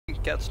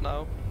gets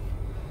now.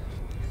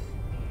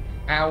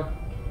 Ow.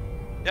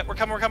 Yep, we're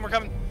coming, we're coming, we're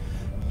coming.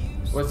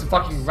 Well, it's the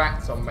fucking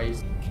rats on me.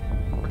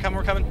 We're coming,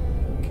 we're coming.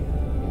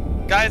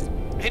 Guys,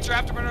 hit your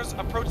afterburners,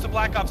 approach the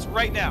Black Ops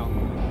right now.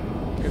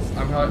 Because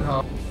I'm hurting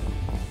hard.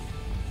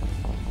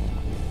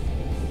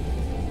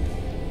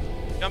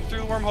 Jump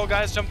through the wormhole,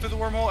 guys, jump through the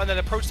wormhole, and then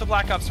approach the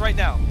Black Ops right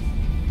now.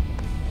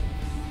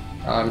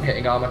 I'm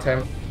hitting armor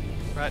temp.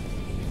 Right.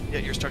 Yeah,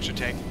 your structure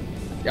tank.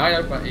 Yeah, I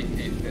know, but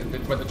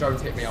when the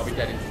drones hit me, I'll be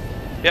dead.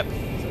 Yep.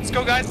 Let's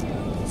go, guys.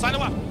 Sign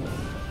them up.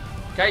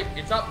 Okay,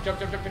 it's up. Jump,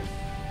 jump, jump, jump.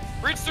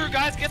 Breach through,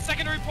 guys. Get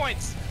secondary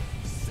points.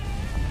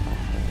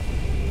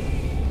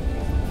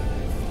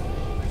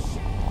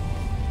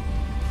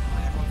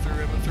 Everyone through,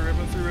 everyone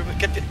through, everyone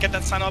through. Get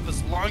that sign up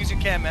as long as you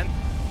can, man.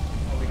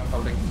 I'm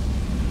holding.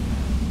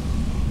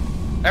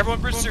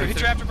 Everyone bridge through. Hit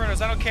your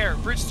afterburners. I don't care.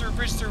 Bridge through,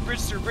 bridge through, bridge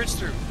through, bridge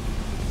through.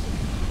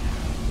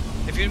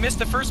 If you missed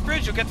the first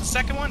bridge, you'll get the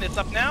second one. It's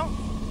up now.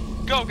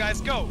 Go,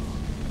 guys, go.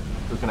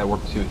 Who can I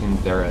work to in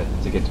there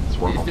to get to this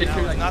wormhole?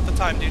 No, it's not the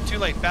time, dude. Too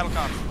late. Battle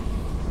comms.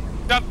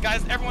 Jump,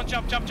 guys. Everyone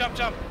jump, jump, jump,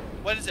 jump.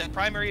 What is it?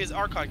 Primary is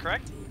Archon,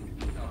 correct?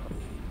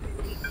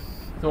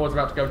 Thor's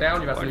about to go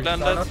down. You have to lose the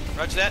sign.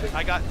 Roger that.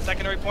 I got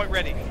secondary point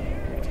ready.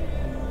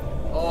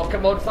 Oh,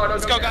 come on, Sino.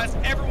 Let's go, guys.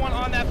 Everyone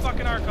on that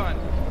fucking Archon.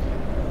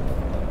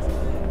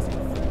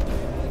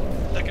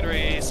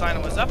 Secondary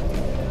sign was up.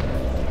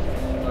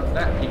 Look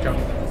that. Keep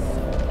jumping.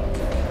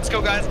 Let's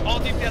go, guys. All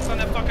DPS on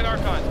that fucking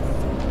Archon.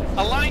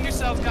 Align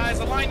yourselves, guys.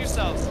 Align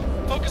yourselves.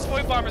 Focus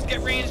void bombers.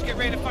 Get ranged. Get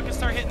ready to fucking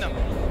start hitting them.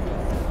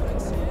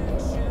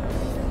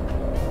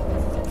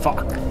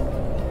 Fuck.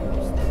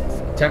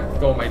 Temp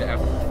Thor made it out.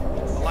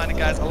 Align it,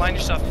 guys. Align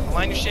your stuff.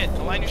 Align your shit.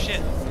 Align your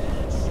shit.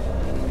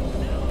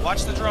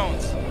 Watch the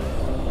drones.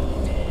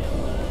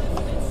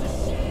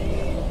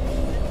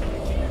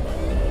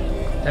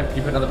 Temp, can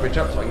you put another bridge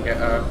up so I can get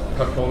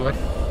cut all the way?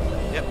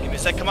 Yep, give me a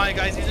sec. Come on,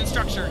 guys. He's in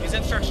structure. He's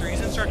in structure.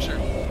 He's in structure.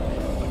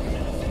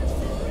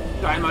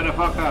 Die,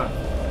 motherfucker.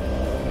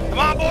 Come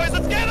on, boys.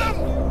 Let's get him.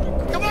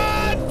 Come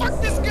on.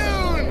 Fuck this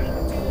goon.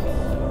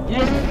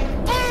 Yeah.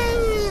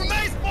 Boom.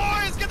 Nice,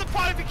 boys. Get the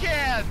pot if you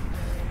can.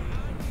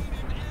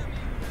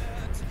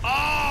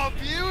 Oh,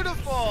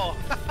 beautiful.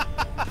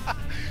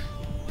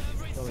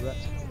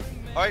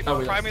 Alright,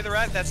 primary the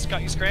rat, that's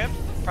got you scrammed.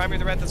 Primary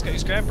the rat, that's got you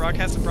scrammed.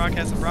 Broadcast and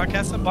broadcast and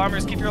broadcast and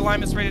bombers, keep your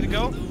alignments ready to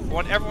go. I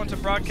want everyone to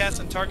broadcast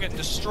and target and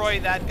destroy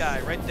that guy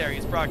right there.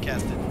 He's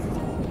broadcasted.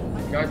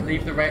 Guys,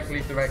 leave the wreck,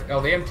 leave the wreck.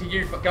 Oh, the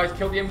MTU, guys,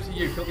 kill the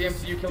MTU, kill the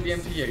MTU, kill the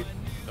MTU.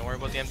 Don't worry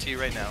about the MTU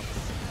right now.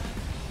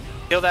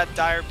 Kill that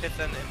dire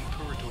Pithan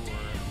Imperator.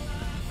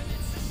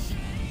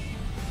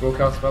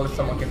 Broadcast well if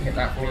someone can hit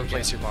that for Or me.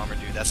 replace your bomber,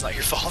 dude. That's not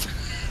your fault.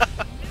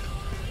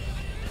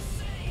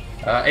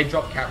 A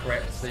drop cap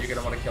reps, so you're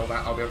gonna want to kill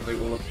that. I'll be able to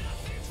do all of them.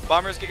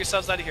 Bombers, get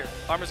yourselves out of here.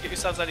 Bombers, get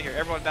yourselves out of here.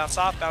 Everyone bounce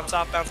off, bounce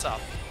off, bounce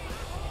off.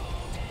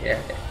 Yeah.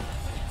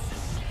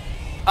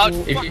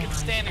 Fucking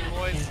standing,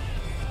 boys.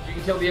 If you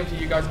can kill the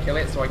MTU, guys, kill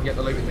it so I can get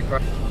the loot in the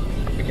crowd.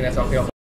 We can SLP off.